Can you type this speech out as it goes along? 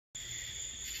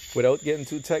without getting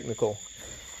too technical,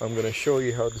 I'm going to show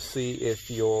you how to see if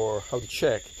how to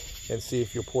check and see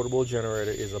if your portable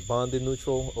generator is a bonded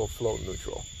neutral or float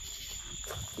neutral.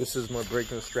 This is my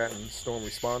Brayton Stratton storm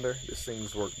responder. This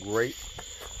thing's worked great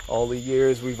all the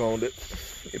years we've owned it.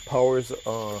 It powers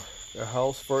a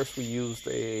house. First we used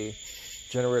a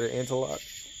generator interlock,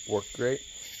 worked great.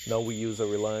 Now we use a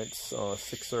Reliance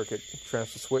 6-circuit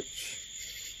transfer switch,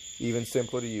 even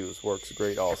simpler to use, works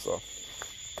great also.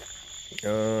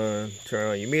 Turn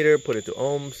on your meter, put it to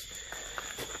ohms.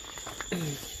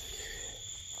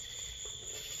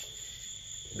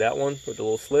 That one with the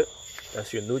little slit,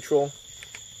 that's your neutral.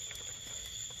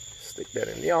 Stick that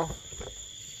in there.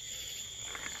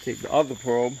 Take the other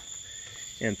probe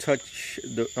and touch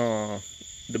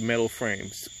the metal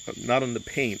frames, not on the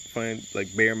paint, find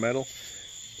like bare metal,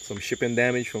 some shipping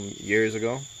damage from years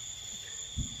ago.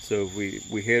 So if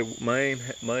we hear my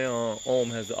ohm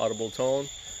has the audible tone,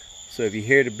 so if you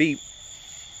hear the beep,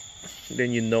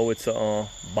 then you know it's a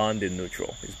bonded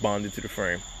neutral. It's bonded to the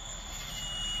frame.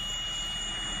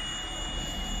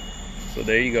 So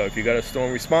there you go. If you got a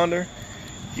storm responder,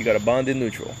 you got a bonded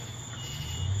neutral.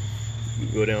 You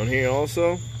go down here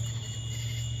also.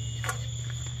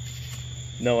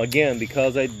 Now again,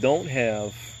 because I don't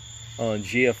have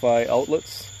GFI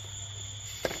outlets,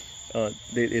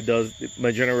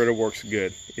 my generator works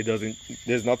good. It doesn't.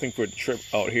 There's nothing for it to trip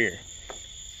out here,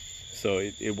 so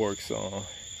it works.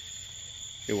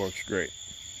 It works great.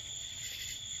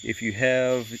 If you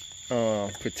have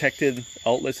protected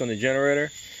outlets on the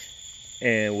generator,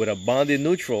 and with a bonded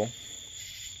neutral,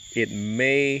 it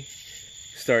may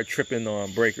start tripping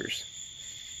on breakers.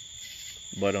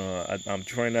 But I'm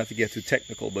trying not to get too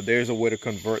technical, but there's a way to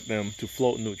convert them to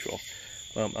float neutral.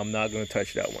 I'm not going to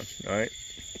touch that one. All right,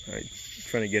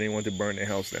 trying to get anyone to burn their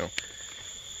house now.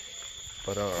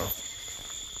 But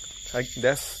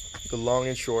that's the long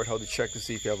and short how to check to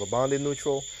see if you have a bonded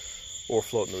neutral or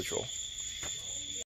float neutral.